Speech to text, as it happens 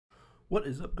What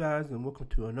is up, guys, and welcome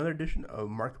to another edition of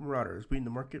Market Marauders, beating the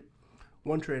market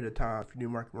one trade at a time. For new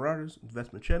Market Marauders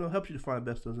investment channel, helps you to find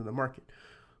the best deals in the market.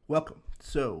 Welcome.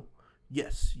 So,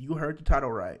 yes, you heard the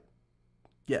title right.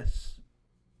 Yes,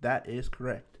 that is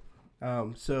correct.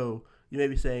 So you may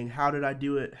be saying, how did I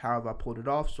do it? How have I pulled it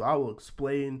off? So I will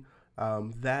explain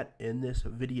that in this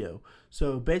video.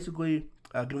 So basically,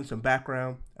 giving some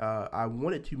background, I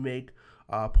wanted to make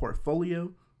a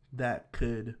portfolio that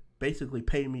could basically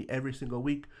pay me every single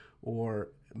week or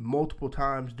multiple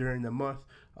times during the month,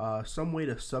 some way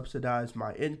to subsidize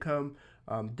my income.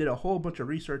 Did a whole bunch of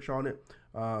research on it,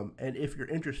 and if you're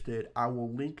interested, I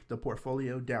will link the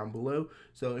portfolio down below.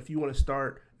 So if you want to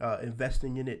start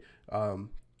investing in it,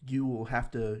 you will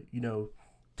have to,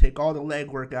 take all the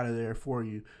legwork out of there for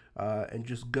you, and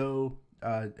just go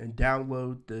and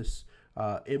download this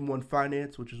M1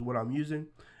 Finance, which is what I'm using,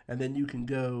 and then you can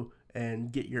go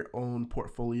and get your own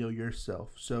portfolio yourself.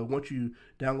 So once you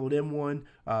download M1,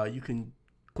 you can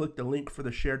click the link for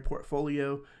the shared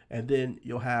portfolio, and then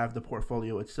you'll have the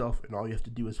portfolio itself, and all you have to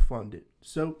do is fund it.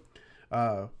 So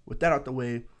with that out the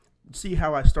way, see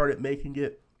how I started making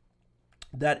it.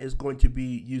 That is going to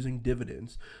be using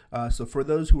dividends. So for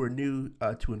those who are new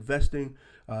to investing,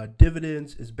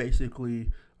 dividends is basically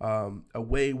a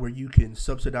way where you can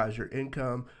subsidize your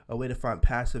income, a way to find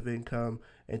passive income,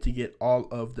 and to get all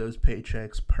of those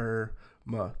paychecks per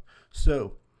month.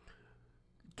 So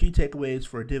key takeaways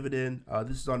for a dividend.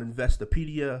 This is on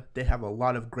Investopedia. They have a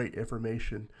lot of great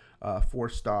information for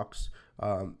stocks.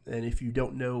 And if you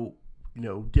don't know,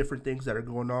 different things that are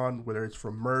going on, whether it's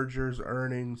from mergers,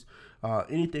 earnings,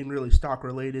 anything really stock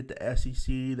related, the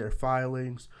SEC, their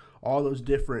filings, all those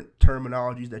different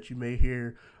terminologies that you may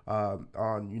hear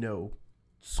on,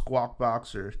 Squawk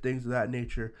Box or things of that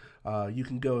nature, you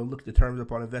can go and look the terms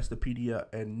up on Investopedia,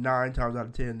 and 9 times out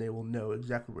of 10 they will know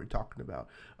exactly what you're talking about,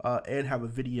 and have a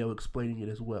video explaining it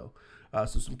as well.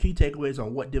 So some key takeaways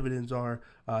on what dividends are.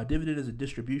 Dividend is a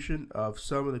distribution of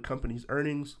some of the company's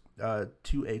earnings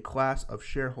to a class of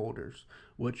shareholders,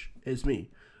 which is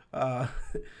me.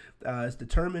 It's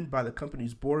determined by the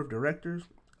company's board of directors.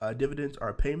 Dividends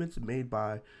are payments made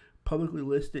by publicly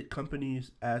listed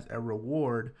companies as a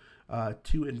reward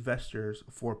to investors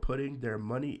for putting their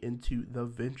money into the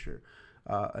venture.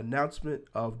 Announcement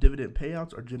of dividend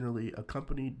payouts are generally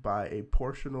accompanied by a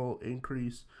proportional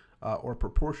increase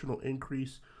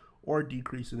or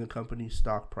decrease in the company's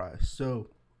stock price. So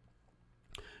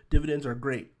dividends are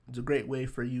great. It's a great way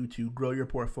for you to grow your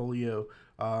portfolio.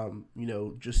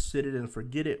 Just sit it and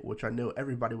forget it, which I know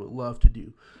everybody would love to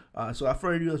do. So without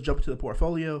further ado, let's jump into the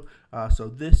portfolio. So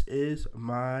this is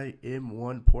my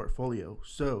M1 portfolio.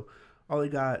 So I only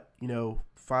got,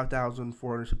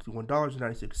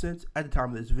 $5,461.96 at the time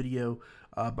of this video,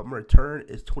 but my return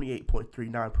is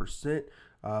 28.39%,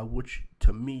 which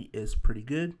to me is pretty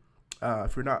good.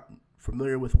 If you're not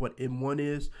familiar with what M1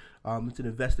 is, it's an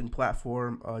investing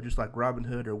platform just like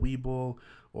Robinhood or Webull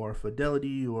or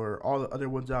Fidelity or all the other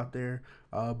ones out there.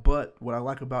 But what I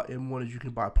like about M1 is you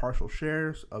can buy partial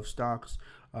shares of stocks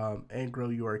and grow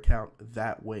your account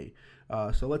that way.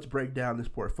 So let's break down this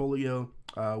portfolio,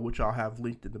 which I'll have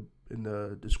linked in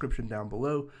the description down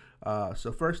below.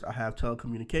 So first I have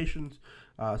telecommunications.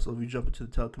 So if we jump into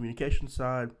the telecommunications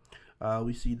side,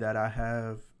 we see that I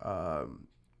have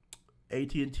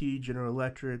AT&T, General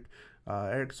Electric,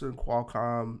 Ericsson,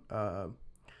 Qualcomm,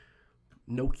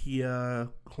 Nokia,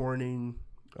 Corning,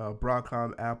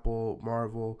 Broadcom, Apple,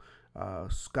 Marvel,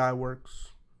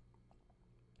 Skyworks.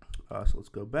 So let's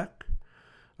go back.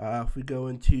 If we go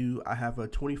into, I have a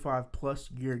 25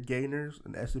 plus year gainers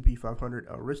and S&P 500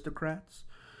 aristocrats.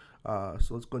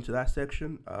 So let's go into that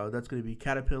section. That's going to be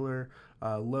Caterpillar,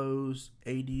 Lowe's,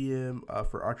 ADM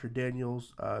for Archer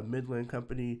Daniels, Midland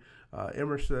Company,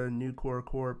 Emerson, Nucor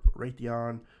Corp,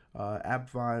 Raytheon,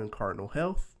 Appvine, and Cardinal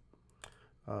Health.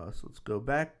 So let's go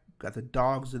back. Got the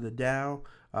dogs of the Dow.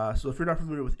 So if you're not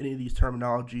familiar with any of these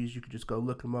terminologies, you can just go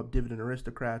look them up, Dividend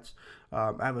Aristocrats.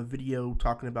 I have a video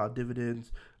talking about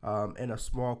dividends and a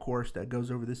small course that goes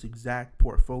over this exact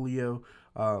portfolio,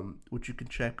 which you can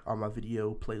check on my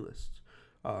video playlists.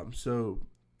 So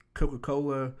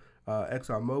Coca-Cola,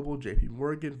 ExxonMobil, JP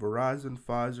Morgan, Verizon,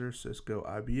 Pfizer, Cisco,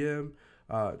 IBM,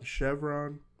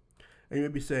 Chevron. And you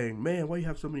may be saying, man, why do you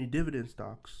have so many dividend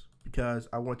stocks? Because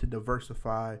I want to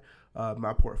diversify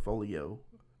my portfolio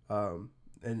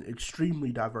and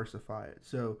extremely diversify it.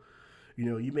 So,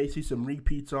 you may see some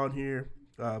repeats on here,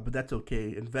 but that's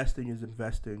okay. Investing is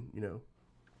investing,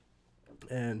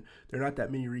 and there are not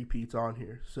that many repeats on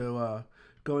here. So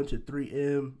going to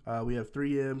 3M, we have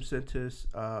 3M, Centis,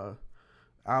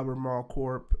 Albemarle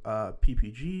Corp,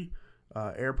 PPG,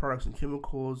 Air Products and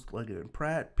Chemicals, Leggett and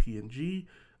Pratt, P&G,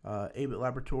 Abbott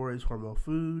Laboratories, Hormel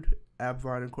Food,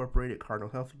 Abvine Incorporated, Cardinal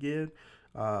Health again,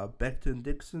 Becton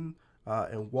Dixon,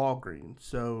 and Walgreens.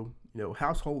 So,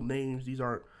 household names. These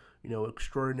aren't,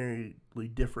 extraordinarily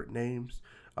different names.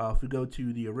 If we go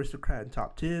to the Aristocrat and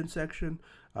Top 10 section,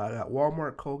 got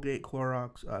Walmart, Colgate,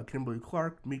 Clorox,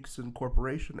 Kimberly-Clark, Meekson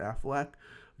Corporation, Aflac,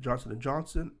 Johnson &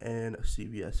 Johnson, and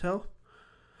CVS Health.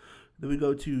 Then we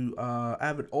go to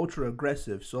Avid Ultra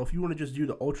Aggressive. So if you want to just do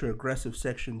the Ultra Aggressive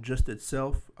section just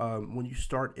itself, when you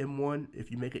start M1,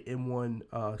 if you make an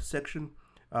M1 section,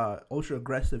 Ultra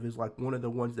Aggressive is like one of the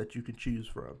ones that you can choose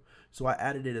from. So I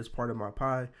added it as part of my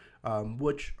pie,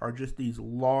 which are just these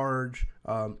large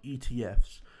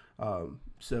ETFs.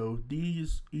 So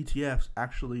these ETFs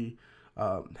actually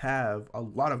have a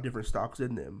lot of different stocks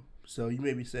in them. So you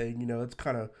may be saying, it's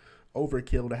kind of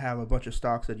overkill to have a bunch of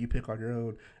stocks that you pick on your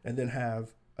own and then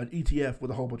have an ETF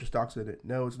with a whole bunch of stocks in it.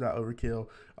 No, it's not overkill.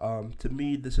 To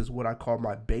me, this is what I call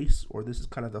my base, or this is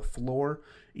kind of the floor,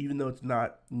 even though it's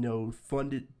not,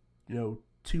 funded,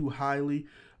 too highly,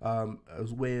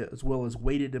 as well as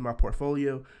weighted in my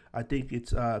portfolio. I think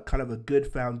it's kind of a good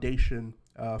foundation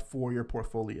for your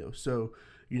portfolio. So,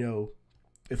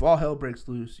 if all hell breaks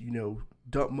loose,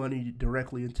 dump money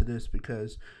directly into this,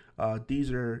 because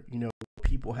these are,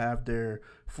 people have their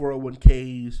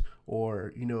 401ks,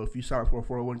 or if you sign up for a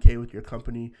 401k with your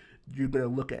company, you're going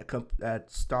to look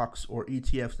at stocks or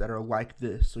ETFs that are like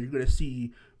this. So you're going to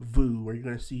see VOO, or you're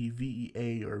going to see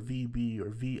VEA, or VB, or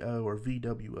VO, or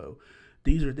VWO.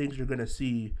 These are things you're going to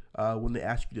see when they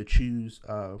ask you to choose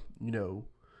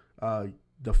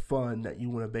the fund that you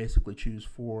want to basically choose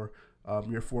for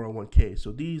your 401k.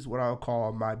 So these, what I'll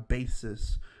call my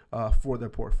basis for their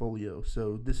portfolio.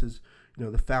 So this is,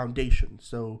 the foundation.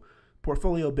 So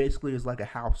portfolio basically is like a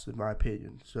house, in my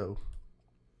opinion. So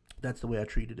that's the way I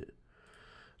treated it.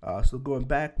 So going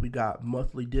back, we got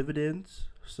monthly dividends.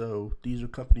 So these are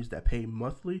companies that pay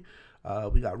monthly.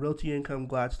 We got Realty Income,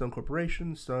 Gladstone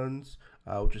Corporation, Sons,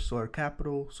 which is Solar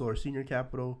Capital, Solar Senior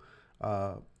Capital,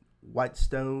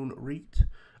 Whitestone REIT.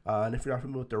 And if you're not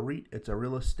familiar with the REIT, it's a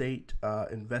real estate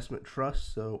investment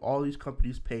trust. So all these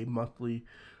companies pay monthly.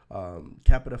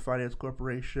 Capita Finance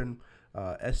Corporation,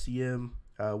 SCM,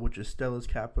 which is Stella's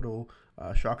Capital,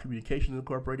 Shaw Communications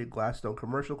Incorporated, Gladstone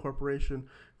Commercial Corporation,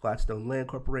 Gladstone Land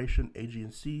Corporation,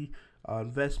 AG&C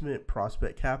Investment,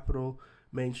 Prospect Capital,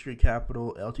 Main Street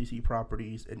Capital, LTC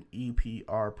Properties, and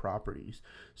EPR Properties.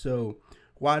 So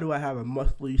why do I have a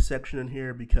monthly section in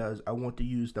here? Because I want to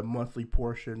use the monthly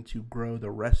portion to grow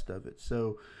the rest of it.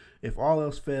 So if all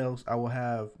else fails, I will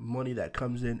have money that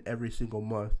comes in every single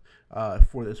month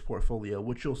for this portfolio,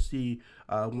 which you'll see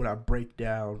when I break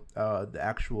down the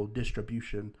actual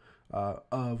distribution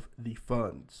of the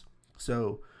funds.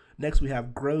 So next we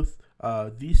have growth.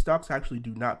 These stocks actually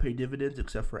do not pay dividends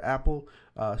except for Apple.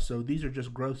 So these are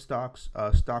just growth stocks,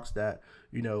 stocks that,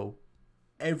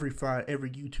 every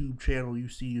YouTube channel you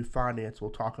see in finance will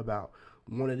talk about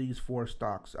one of these four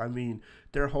stocks. I mean,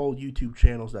 there are whole YouTube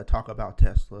channels that talk about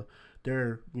Tesla.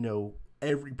 They're,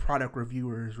 every product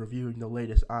reviewer is reviewing the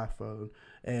latest iPhone,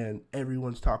 and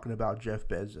everyone's talking about Jeff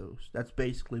Bezos. That's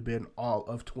basically been all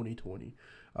of 2020.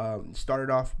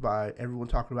 Started off by everyone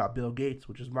talking about Bill Gates,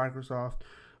 which is Microsoft.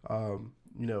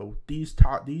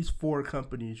 These four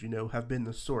companies, have been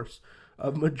the source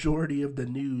of majority of the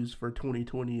news for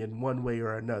 2020 in one way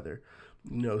or another.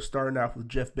 Starting off with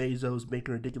Jeff Bezos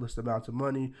making ridiculous amounts of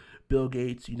money, Bill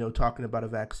Gates, talking about a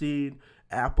vaccine,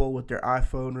 Apple with their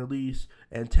iPhone release,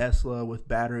 and Tesla with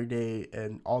Battery Day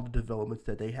and all the developments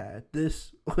that they had.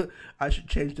 This, I should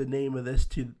change the name of this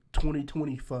to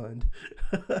 2020 Fund.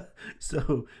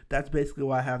 So that's basically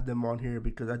why I have them on here,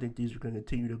 because I think these are going to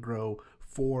continue to grow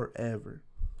forever.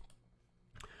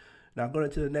 Now going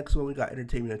into the next one, we got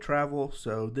entertainment and travel.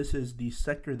 So this is the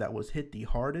sector that was hit the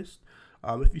hardest.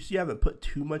 If you see, I haven't put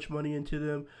too much money into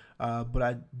them, but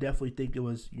I definitely think it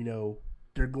was,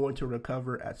 they're going to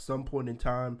recover at some point in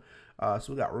time.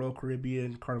 So we got Royal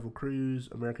Caribbean, Carnival Cruise,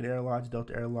 American Airlines,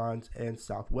 Delta Airlines, and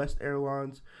Southwest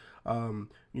Airlines.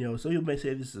 So you may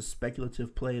say this is a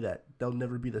speculative play that they'll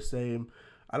never be the same.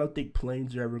 I don't think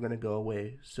planes are ever going to go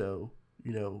away. So,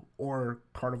 or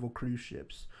Carnival cruise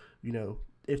ships,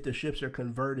 if the ships are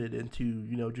converted into,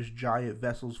 just giant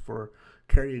vessels for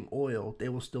carrying oil, they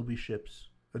will still be ships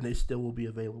and they still will be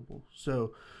available.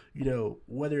 So,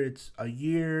 whether it's a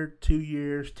year, 2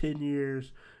 years, 10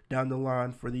 years down the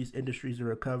line for these industries to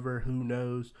recover, who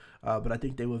knows? But I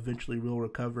think they will eventually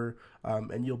recover,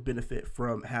 and you'll benefit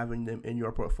from having them in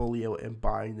your portfolio and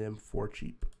buying them for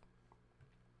cheap.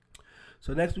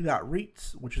 So next we got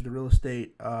REITs, which is the real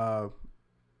estate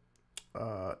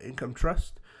Income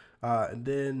Trust. And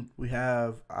then we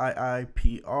have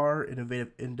IIPR,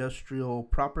 Innovative Industrial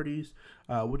Properties,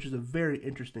 which is a very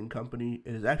interesting company.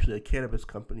 It is actually a cannabis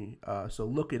company, so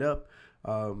look it up.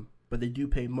 But they do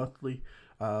pay monthly.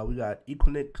 We got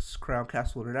Equinix, Crown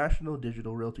Castle International,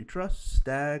 Digital Realty Trust,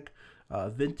 Stag,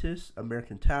 Ventus,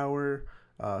 American Tower,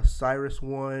 Cyrus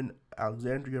One,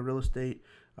 Alexandria Real Estate,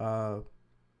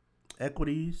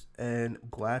 Equities, and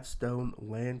Gladstone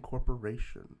Land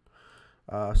Corporation.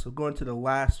 So going to the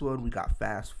last one, we got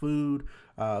fast food,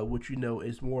 which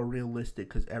is more realistic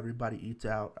because everybody eats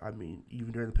out. I mean,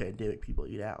 even during the pandemic, people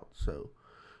eat out. So,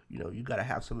 you got to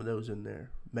have some of those in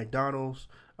there. McDonald's,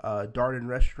 Darden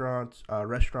Restaurants,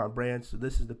 Restaurant Brands. So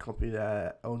this is the company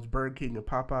that owns Burger King and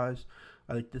Popeyes.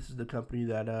 I think this is the company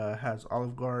that has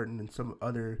Olive Garden and some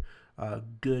other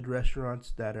good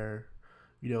restaurants that are,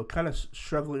 kind of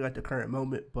struggling at the current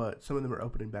moment, but some of them are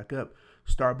opening back up.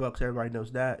 Starbucks, everybody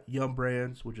knows that. Yum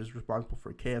Brands, which is responsible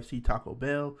for KFC, Taco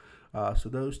Bell. So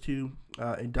those two,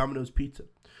 and Domino's Pizza.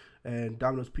 And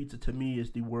Domino's Pizza, to me,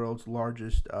 is the world's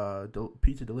largest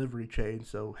pizza delivery chain.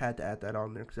 So had to add that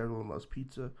on there because everyone loves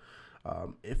pizza.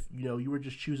 If you were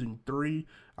just choosing three,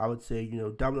 I would say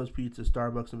Domino's Pizza,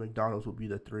 Starbucks, and McDonald's would be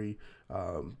the three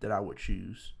that I would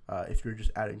choose if you're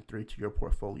just adding three to your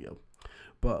portfolio.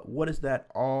 But what does that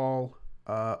all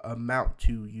amount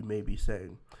to, you may be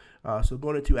saying? So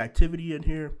going into activity in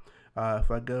here, if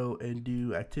I go and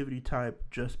do activity type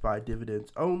just by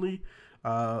dividends only,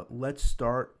 let's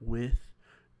start with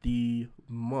the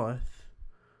month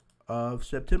of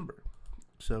September.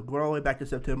 So going all the way back to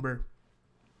September,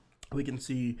 we can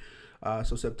see,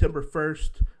 so September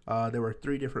 1st, there were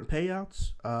three different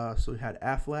payouts. So we had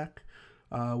Aflac,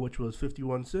 which was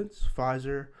 51 cents,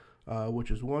 Pfizer, which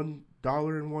is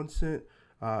 $1.01,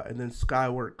 and then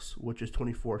Skyworks, which is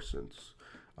 24 cents.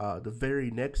 The very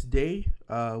next day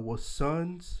was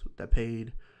Suns that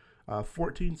paid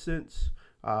 14 cents.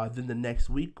 Then the next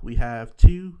week we have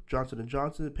Johnson &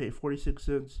 Johnson that paid 46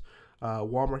 cents,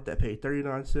 Walmart that paid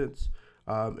 39 cents,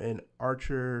 and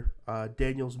Archer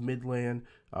Daniels Midland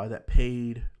that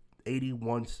paid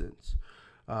 81 cents.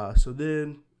 So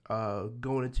then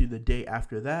going into the day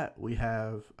after that, we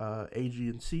have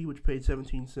AG&C, which paid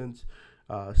 17 cents,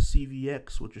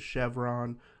 CVX, which is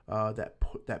Chevron,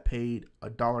 that paid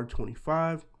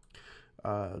 $1.25.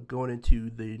 Going into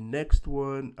the next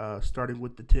one, starting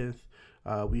with the 10th,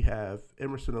 we have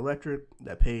Emerson Electric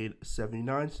that paid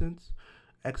 79 cents,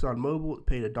 ExxonMobil that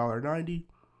paid $1.90,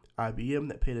 IBM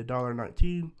that paid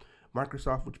 $1.19,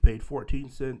 Microsoft, which paid 14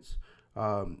 cents,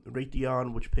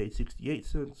 Raytheon, which paid 68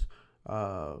 cents,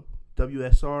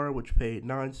 WSR, which paid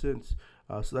 9 cents.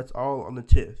 So that's all on the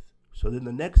 10th. So then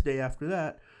the next day after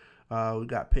that, we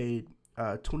got paid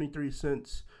 23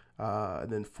 cents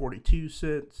and then 42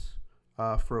 cents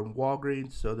from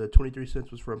Walgreens. So the 23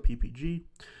 cents was from PPG.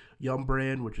 Yum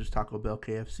Brand, which is Taco Bell,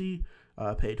 KFC,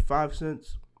 paid 5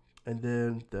 cents. And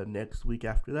then the next week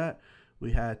after that,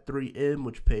 we had 3M,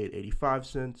 which paid 85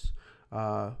 cents.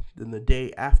 Then the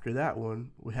day after that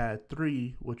one, we had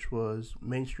 3, which was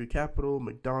Main Street Capital,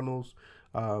 McDonald's,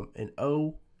 and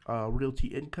O, Realty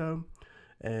Income.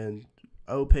 And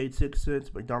O paid 6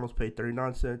 cents, McDonald's paid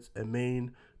 39 cents, and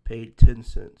Main paid 10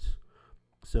 cents.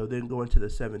 So then going to the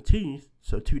 17th,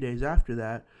 so 2 days after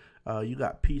that, you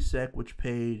got PSEC, which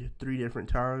paid 3 different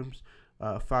times,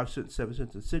 5 cents, 7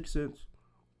 cents, and 6 cents.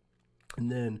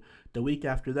 And then the week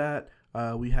after that,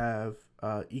 we have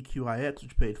EQIX,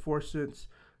 which paid 4 cents.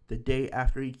 The day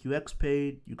after EQX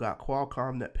paid, you got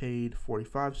Qualcomm that paid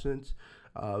 45 cents.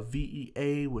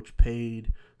 VEA, which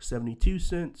paid 72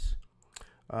 cents.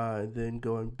 Then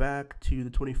going back to the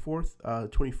 24th,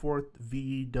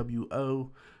 VWO,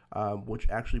 which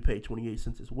actually paid 28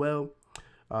 cents as well.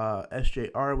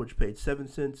 SJR, which paid 7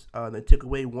 cents. They took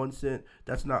away 1 cent.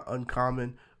 That's not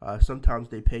uncommon. Sometimes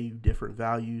they pay you different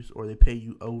values or they pay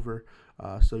you over.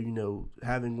 So,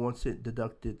 having 1 cent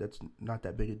deducted, that's not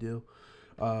that big a deal.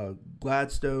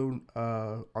 Gladstone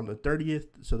on the 30th,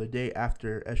 so the day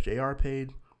after SJR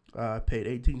paid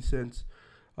 18 cents.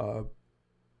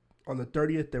 On the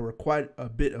 30th, there were quite a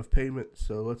bit of payments,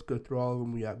 so let's go through all of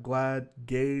them. We got Glad,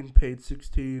 Gain paid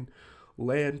 16,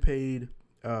 Land paid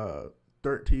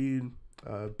 13,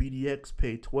 BDX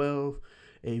paid 12,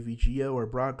 AVGO or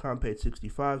Broadcom paid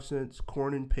 65 cents,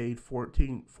 Cornyn paid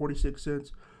 46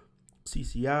 cents,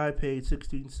 CCI paid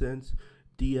 16 cents,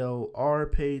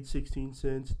 DLR paid 16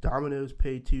 cents, Domino's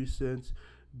paid 2 cents,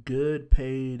 Good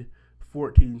paid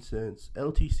 14 cents,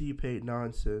 LTC paid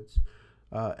 9 cents,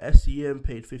 SCM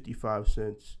paid 55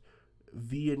 cents,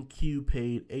 V&Q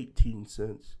paid 18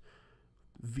 cents,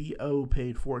 VO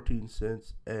paid 14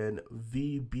 cents, and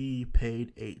VB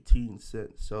paid 18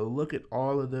 cents. So look at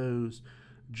all of those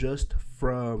just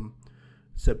from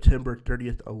September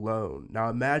 30th alone. Now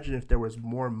imagine if there was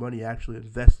more money actually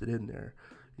invested in there.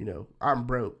 You know, I'm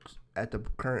broke at the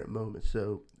current moment,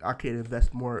 so I can't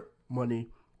invest more money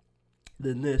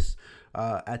than this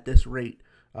at this rate.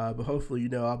 But hopefully, you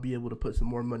know, I'll be able to put some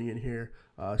more money in here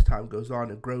as time goes on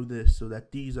to grow this so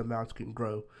that these amounts can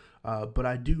grow. But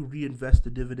I do reinvest the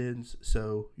dividends,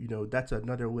 so, you know, that's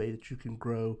another way that you can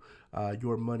grow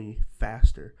your money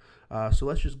faster. So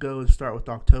let's just go and start with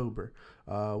October.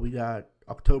 We got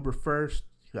October 1st,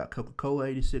 you got Coca-Cola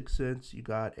 86 cents, you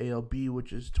got ALB,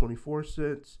 which is 24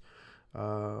 cents.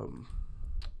 And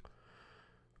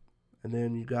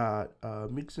then you got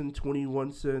Mixon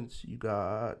 21 cents. You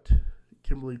got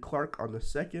Kimberly-Clark on the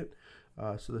 2nd.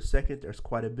 So the 2nd, there's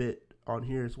quite a bit on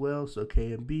here as well. So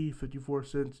KMB 54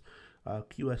 cents.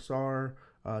 QSR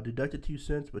deducted 2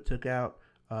 cents but took out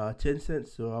 10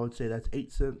 cents. So I would say that's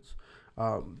 8 cents.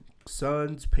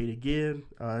 Suns paid again.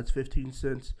 That's 15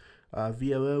 cents.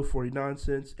 VLO 49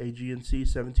 cents. AGNC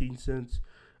 17 cents.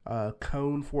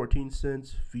 Cone 14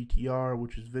 cents. VTR,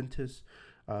 which is Ventus,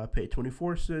 paid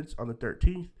 24 cents on the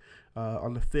 13th.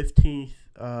 On the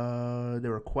 15th,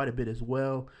 there were quite a bit as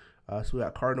well. So we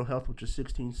got Cardinal Health, which is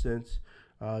 16 cents.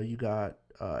 You got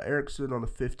Ericsson on the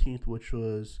 15th, which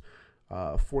was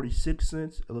 46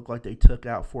 cents. It looked like they took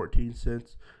out 14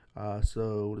 cents.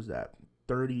 So what is that?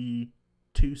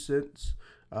 32 cents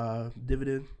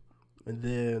dividend. And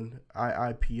then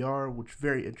IIPR, which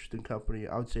very interesting company.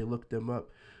 I would say look them up.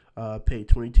 Paid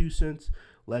 22 cents.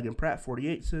 Leg & Pratt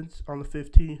 48 cents on the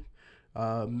 15th.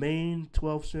 Maine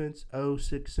 12 cents. O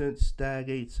 6 cents. Stag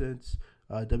 8 cents.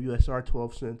 WSR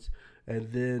 12 cents.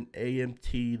 And then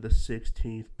AMT the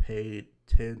 16th paid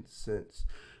 10 cents.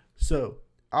 So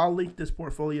I'll link this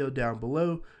portfolio down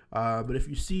below. But if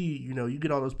you see, you know, you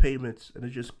get all those payments and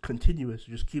it's just continuous.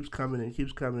 It just keeps coming and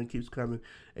keeps coming and keeps coming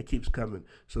and keeps coming.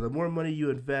 So the more money you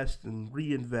invest and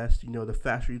reinvest, you know, the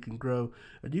faster you can grow.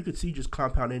 And you can see just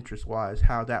compound interest wise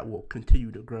how that will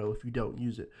continue to grow if you don't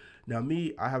use it. Now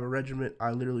me, I have a regiment.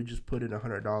 I literally just put in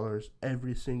 $100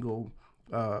 every single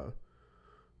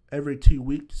every 2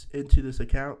 weeks into this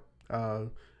account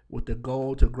with the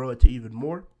goal to grow it to even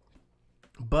more.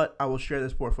 But I will share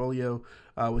this portfolio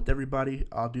with everybody.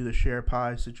 I'll do the share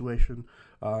pie situation,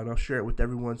 and I'll share it with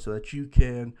everyone so that you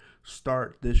can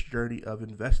start this journey of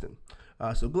investing.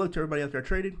 So good luck to everybody out there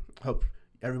trading. Hope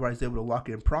everybody's able to lock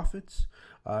in profits,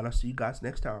 and I'll see you guys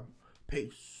next time.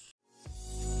 Peace.